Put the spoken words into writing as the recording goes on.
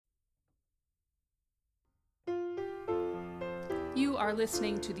are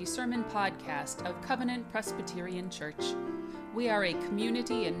listening to the sermon podcast of Covenant Presbyterian Church. We are a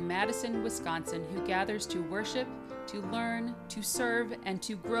community in Madison, Wisconsin who gathers to worship, to learn, to serve, and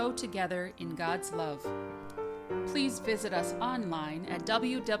to grow together in God's love. Please visit us online at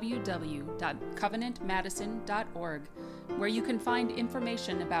www.covenantmadison.org, where you can find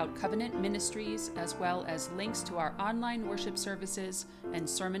information about Covenant Ministries as well as links to our online worship services and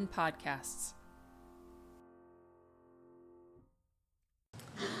sermon podcasts.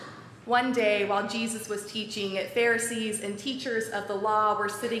 One day, while Jesus was teaching, Pharisees and teachers of the law were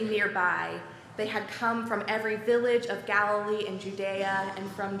sitting nearby. They had come from every village of Galilee and Judea and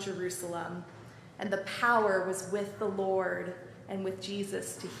from Jerusalem. And the power was with the Lord and with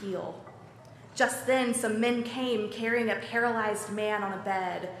Jesus to heal. Just then, some men came carrying a paralyzed man on a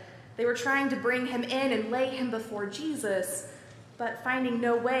bed. They were trying to bring him in and lay him before Jesus, but finding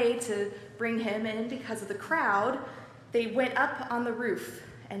no way to bring him in because of the crowd, they went up on the roof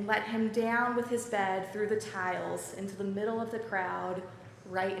and let him down with his bed through the tiles into the middle of the crowd,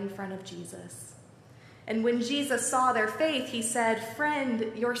 right in front of Jesus. And when Jesus saw their faith, he said, "Friend,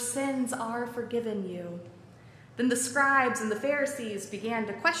 your sins are forgiven you." Then the scribes and the Pharisees began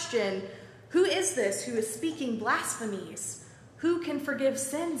to question, "Who is this who is speaking blasphemies? Who can forgive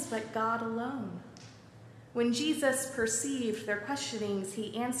sins but God alone?" When Jesus perceived their questionings,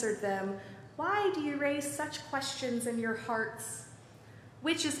 he answered them, "Why do you raise such questions in your hearts?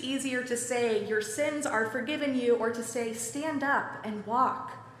 Which is easier to say, 'Your sins are forgiven you,' or to say, 'Stand up and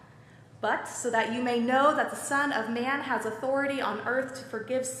walk'? But so that you may know that the Son of Man has authority on earth to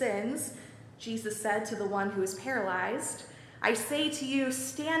forgive sins," Jesus said to the one who is paralyzed, "I say to you,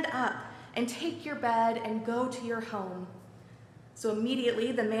 stand up and take your bed and go to your home." So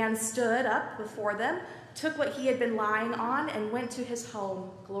immediately the man stood up before them, took what he had been lying on, and went to his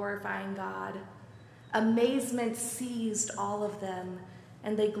home, glorifying God. Amazement seized all of them,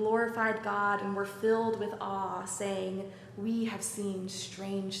 and they glorified God and were filled with awe, saying, "We have seen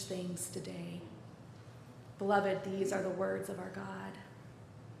strange things today." Beloved, these are the words of our God.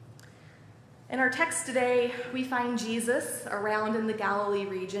 In our text today, we find Jesus around in the Galilee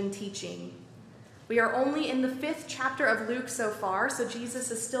region teaching. We are only in the 5th chapter of Luke so far, so Jesus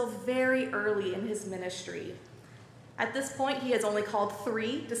is still very early in his ministry. At this point, he has only called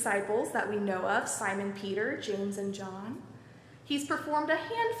 3 disciples that we know of: Simon Peter, James, and John. He's performed a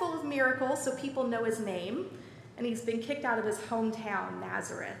handful of miracles so people know his name, and he's been kicked out of his hometown,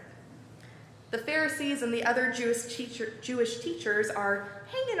 Nazareth. The Pharisees and the other Jewish teachers are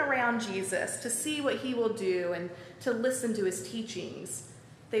hanging around Jesus to see what he will do and to listen to his teachings.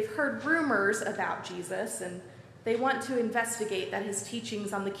 They've heard rumors about Jesus, and they want to investigate that his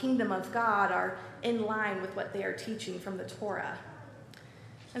teachings on the kingdom of God are in line with what they are teaching from the Torah.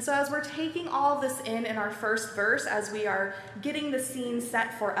 And so as we're taking all this in our first verse, as we are getting the scene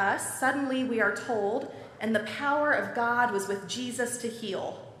set for us, suddenly we are told, "And the power of God was with Jesus to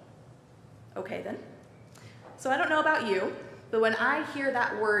heal." Okay then. So I don't know about you, but when I hear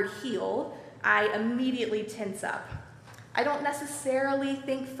that word heal, I immediately tense up. I don't necessarily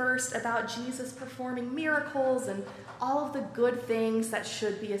think first about Jesus performing miracles and all of the good things that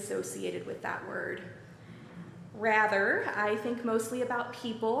should be associated with that word. Rather, I think mostly about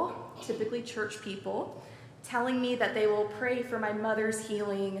people, typically church people, telling me that they will pray for my mother's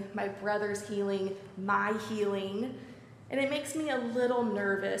healing, my brother's healing, my healing, and it makes me a little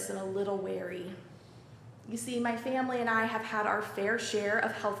nervous and a little wary. You see, my family and I have had our fair share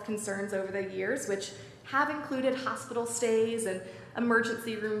of health concerns over the years, which have included hospital stays and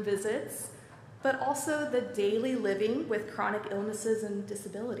emergency room visits, but also the daily living with chronic illnesses and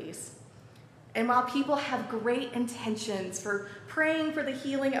disabilities. And while people have great intentions for praying for the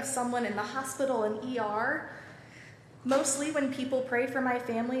healing of someone in the hospital and ER, mostly when people pray for my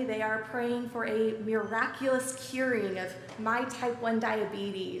family, they are praying for a miraculous curing of my type 1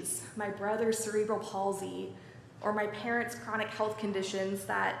 diabetes, my brother's cerebral palsy, or my parents' chronic health conditions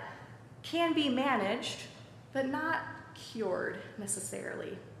that can be managed, but not cured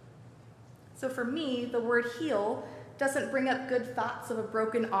necessarily. So for me, the word heal doesn't bring up good thoughts of a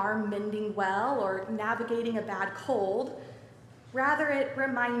broken arm mending well or navigating a bad cold. Rather, it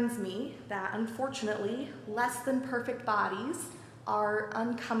reminds me that, unfortunately, less than perfect bodies are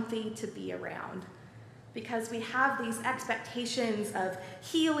uncomfy to be around because we have these expectations of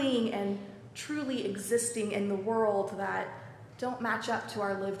healing and truly existing in the world that don't match up to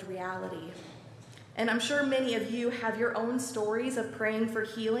our lived reality. And I'm sure many of you have your own stories of praying for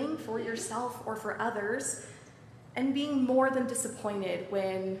healing for yourself or for others, and being more than disappointed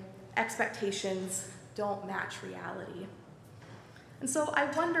when expectations don't match reality. And so I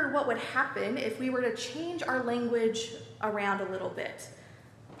wonder what would happen if we were to change our language around a little bit.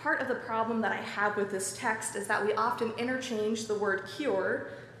 Part of the problem that I have with this text is that we often interchange the word cure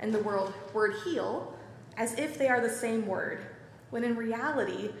and the word heal as if they are the same word, when in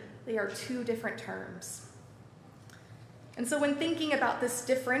reality, they are two different terms. And so when thinking about this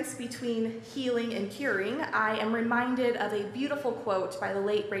difference between healing and curing, I am reminded of a beautiful quote by the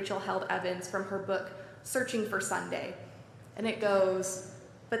late Rachel Held Evans from her book, Searching for Sunday. And it goes,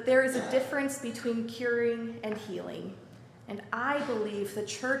 "But there is a difference between curing and healing. And I believe the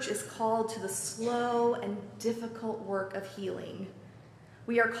church is called to the slow and difficult work of healing.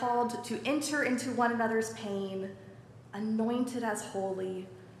 We are called to enter into one another's pain, anointed as holy,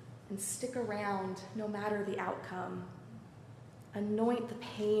 and stick around no matter the outcome. Anoint the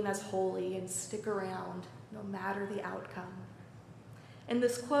pain as holy and stick around no matter the outcome." In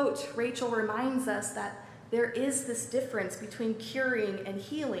this quote, Rachel reminds us that there is this difference between curing and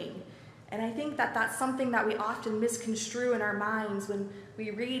healing. And I think that that's something that we often misconstrue in our minds when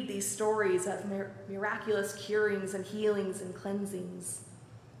we read these stories of miraculous curings and healings and cleansings.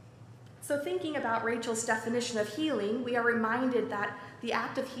 So thinking about Rachel's definition of healing, we are reminded that the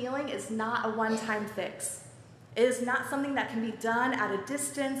act of healing is not a one-time fix. It is not something that can be done at a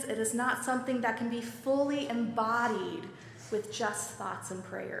distance. It is not something that can be fully embodied with just thoughts and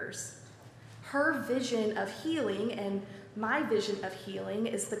prayers. Her vision of healing and my vision of healing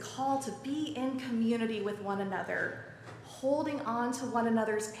is the call to be in community with one another, holding on to one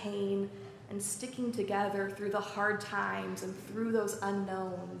another's pain and sticking together through the hard times and through those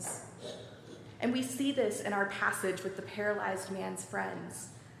unknowns. And we see this in our passage with the paralyzed man's friends.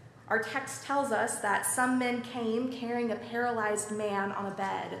 Our text tells us that some men came carrying a paralyzed man on a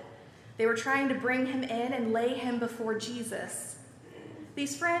bed. They were trying to bring him in and lay him before Jesus.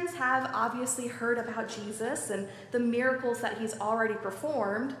 These friends have obviously heard about Jesus and the miracles that he's already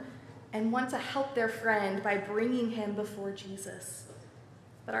performed and want to help their friend by bringing him before Jesus.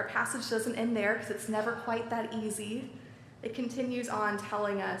 But our passage doesn't end there because it's never quite that easy. It continues on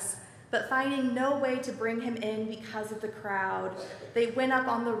telling us, "But finding no way to bring him in because of the crowd, they went up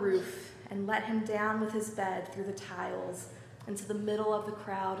on the roof and let him down with his bed through the tiles into the middle of the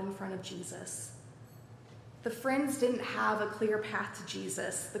crowd in front of Jesus." The friends didn't have a clear path to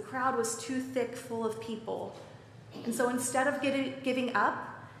Jesus. The crowd was too thick, full of people. And so instead of giving up,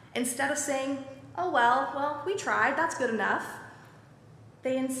 instead of saying, "Oh, well, we tried, that's good enough,"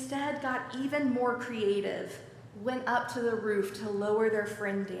 they instead got even more creative, went up to the roof to lower their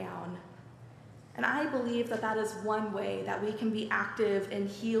friend down. And I believe that that is one way that we can be active in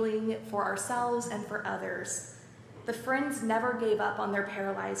healing for ourselves and for others. The friends never gave up on their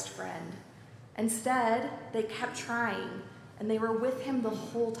paralyzed friend. Instead, they kept trying, and they were with him the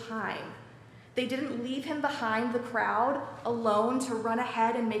whole time. They didn't leave him behind the crowd alone to run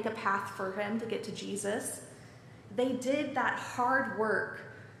ahead and make a path for him to get to Jesus. They did that hard work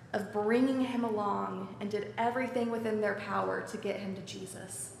of bringing him along and did everything within their power to get him to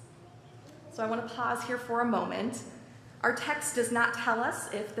Jesus. So I want to pause here for a moment. Our text does not tell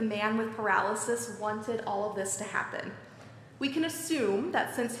us if the man with paralysis wanted all of this to happen. We can assume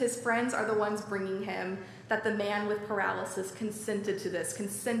that since his friends are the ones bringing him, that the man with paralysis consented to this,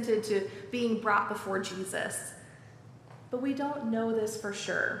 consented to being brought before Jesus. But we don't know this for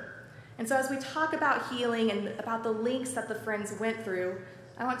sure. And so as we talk about healing and about the lengths that the friends went through,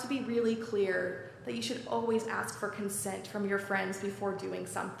 I want to be really clear that you should always ask for consent from your friends before doing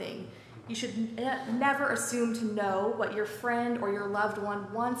something. You should never assume to know what your friend or your loved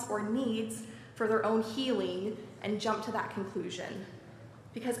one wants or needs for their own healing and jump to that conclusion.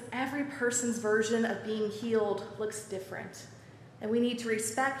 Because every person's version of being healed looks different. And we need to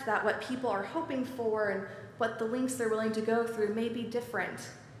respect that what people are hoping for and what the lengths they're willing to go through may be different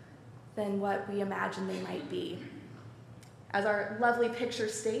than what we imagine they might be. As our lovely picture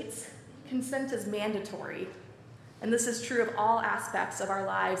states, consent is mandatory. And this is true of all aspects of our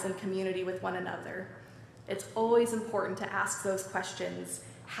lives and community with one another. It's always important to ask those questions.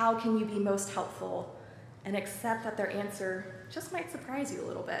 How can you be most helpful? And accept that their answer just might surprise you a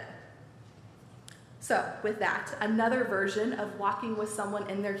little bit. So with that, another version of walking with someone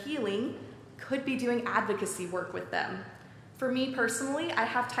in their healing could be doing advocacy work with them. For me personally, I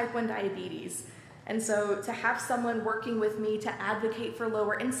have type 1 diabetes. And so to have someone working with me to advocate for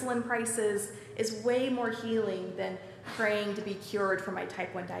lower insulin prices is way more healing than praying to be cured from my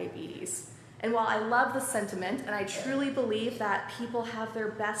type 1 diabetes. And while I love the sentiment, and I truly believe that people have their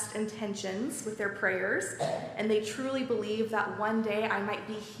best intentions with their prayers, and they truly believe that one day I might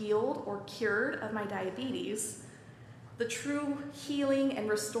be healed or cured of my diabetes, the true healing and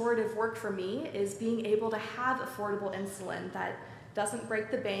restorative work for me is being able to have affordable insulin that doesn't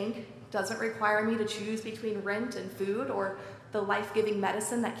break the bank, doesn't require me to choose between rent and food or the life-giving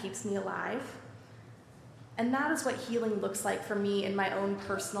medicine that keeps me alive. And that is what healing looks like for me in my own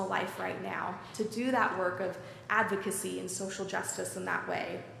personal life right now, to do that work of advocacy and social justice in that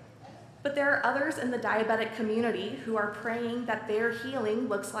way. But there are others in the diabetic community who are praying that their healing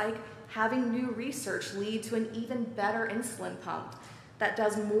looks like having new research lead to an even better insulin pump that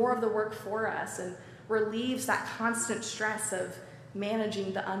does more of the work for us and relieves that constant stress of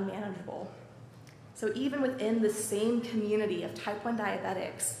managing the unmanageable. So even within the same community of type 1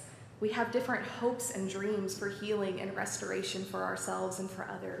 diabetics, we have different hopes and dreams for healing and restoration for ourselves and for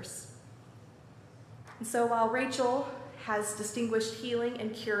others. And so while Rachel has distinguished healing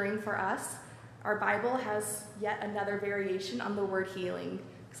and curing for us, our Bible has yet another variation on the word healing.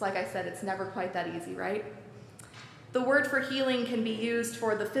 Because like I said, it's never quite that easy, right? The word for healing can be used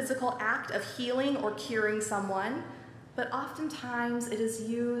for the physical act of healing or curing someone, but oftentimes it is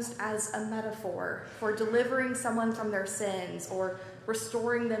used as a metaphor for delivering someone from their sins or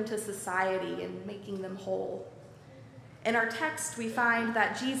restoring them to society and making them whole. In our text, we find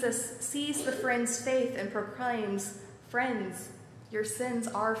that Jesus sees the friend's faith and proclaims, "Friends, your sins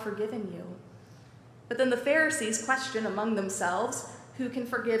are forgiven you." But then the Pharisees question among themselves, "Who can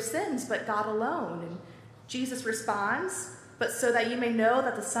forgive sins but God alone?" And Jesus responds, "But so that you may know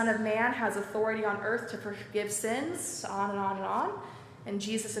that the Son of Man has authority on earth to forgive sins," on and on and on. And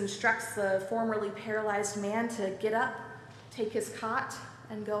Jesus instructs the formerly paralyzed man to get up, take his cot,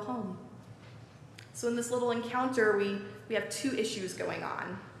 and go home. So in this little encounter, we have two issues going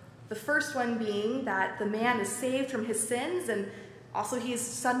on. The first one being that the man is saved from his sins, and also he is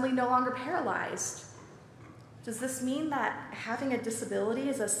suddenly no longer paralyzed. Does this mean that having a disability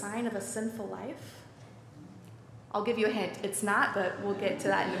is a sign of a sinful life? I'll give you a hint. It's not, but we'll get to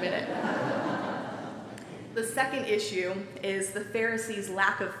that in a minute. The second issue is the Pharisees'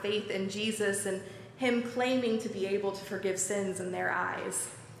 lack of faith in Jesus and him claiming to be able to forgive sins in their eyes.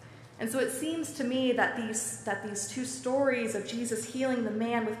 And so it seems to me that these two stories of Jesus healing the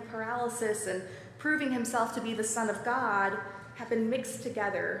man with paralysis and proving himself to be the Son of God have been mixed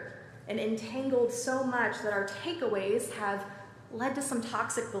together and entangled so much that our takeaways have led to some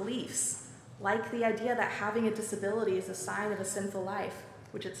toxic beliefs, like the idea that having a disability is a sign of a sinful life,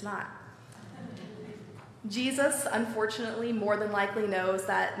 which it's not. Jesus, unfortunately, more than likely knows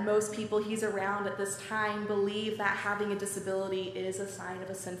that most people he's around at this time believe that having a disability is a sign of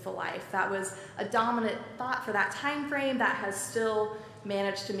a sinful life. That was a dominant thought for that time frame that has still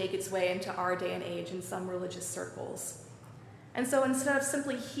managed to make its way into our day and age in some religious circles. And so instead of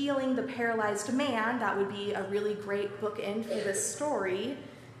simply healing the paralyzed man, that would be a really great bookend for this story,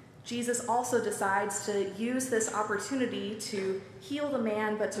 Jesus also decides to use this opportunity to heal the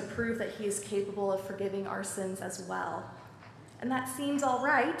man, but to prove that he is capable of forgiving our sins as well. And that seems all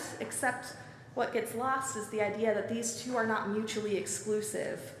right, except what gets lost is the idea that these two are not mutually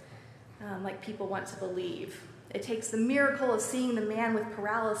exclusive, like people want to believe. It takes the miracle of seeing the man with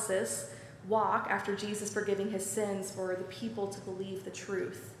paralysis walk after Jesus forgiving his sins for the people to believe the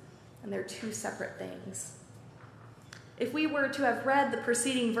truth. And they're two separate things. If we were to have read the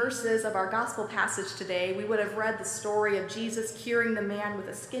preceding verses of our gospel passage today, we would have read the story of Jesus curing the man with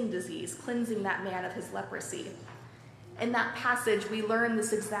a skin disease, cleansing that man of his leprosy. In that passage, we learn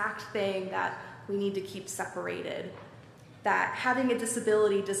this exact thing that we need to keep separated, that having a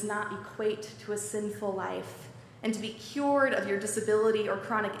disability does not equate to a sinful life, and to be cured of your disability or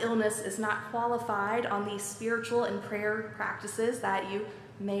chronic illness is not qualified on these spiritual and prayer practices that you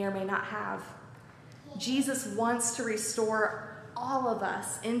may or may not have. Jesus wants to restore all of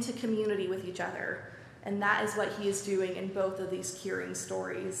us into community with each other, and that is what he is doing in both of these curing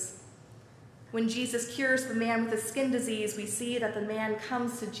stories. When Jesus cures the man with the skin disease, we see that the man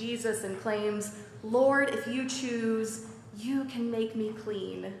comes to Jesus and claims, "Lord, if you choose, you can make me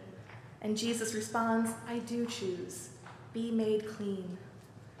clean." And Jesus responds, "I do choose. Be made clean."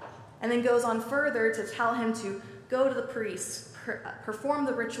 And then goes on further to tell him to go to the priest, perform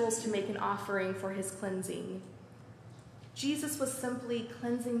the rituals to make an offering for his cleansing. Jesus was simply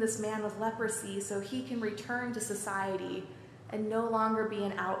cleansing this man with leprosy so he can return to society and no longer be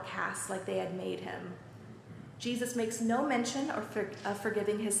an outcast like they had made him. Jesus makes no mention of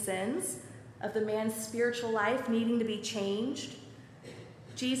forgiving his sins, of the man's spiritual life needing to be changed.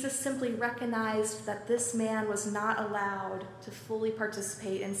 Jesus simply recognized that this man was not allowed to fully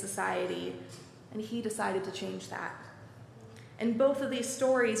participate in society, and he decided to change that. In both of these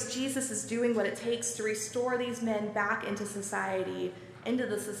stories, Jesus is doing what it takes to restore these men back into society, into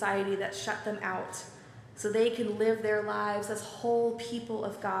the society that shut them out, so they can live their lives as whole people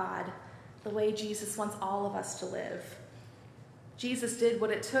of God, the way Jesus wants all of us to live. Jesus did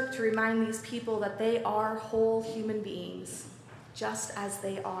what it took to remind these people that they are whole human beings, just as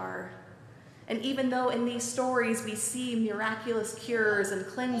they are. And even though in these stories we see miraculous cures and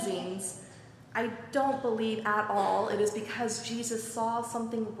cleansings, I don't believe at all it is because Jesus saw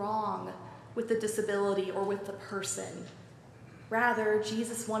something wrong with the disability or with the person. Rather,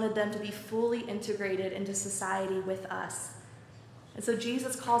 Jesus wanted them to be fully integrated into society with us. And so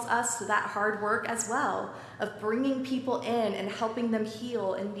Jesus calls us to that hard work as well, of bringing people in and helping them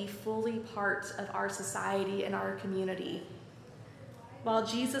heal and be fully part of our society and our community. While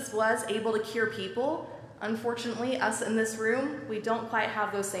Jesus was able to cure people, unfortunately, us in this room, we don't quite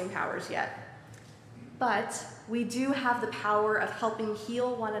have those same powers yet. But we do have the power of helping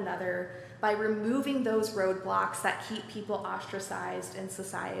heal one another by removing those roadblocks that keep people ostracized in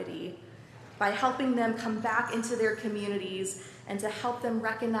society, by helping them come back into their communities and to help them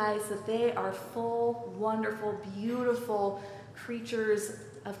recognize that they are full, wonderful, beautiful creatures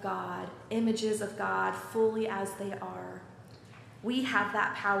of God, images of God, fully as they are. We have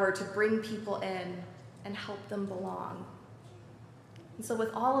that power to bring people in and help them belong. And so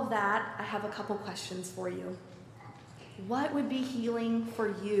with all of that, I have a couple questions for you. What would be healing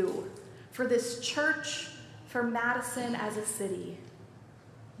for you, for this church, for Madison as a city?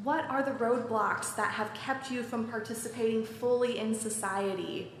 What are the roadblocks that have kept you from participating fully in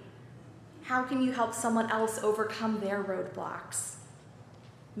society? How can you help someone else overcome their roadblocks?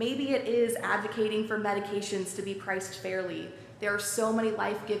 Maybe it is advocating for medications to be priced fairly. There are so many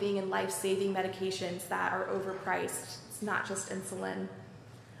life-giving and life-saving medications that are overpriced. It's not just insulin.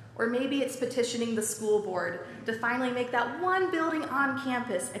 Or maybe it's petitioning the school board to finally make that one building on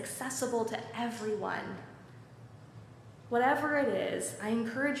campus accessible to everyone. Whatever it is, I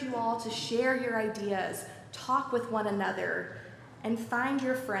encourage you all to share your ideas, talk with one another, and find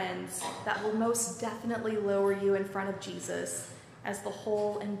your friends that will most definitely lower you in front of Jesus as the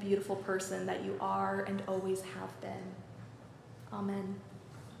whole and beautiful person that you are and always have been. Amen.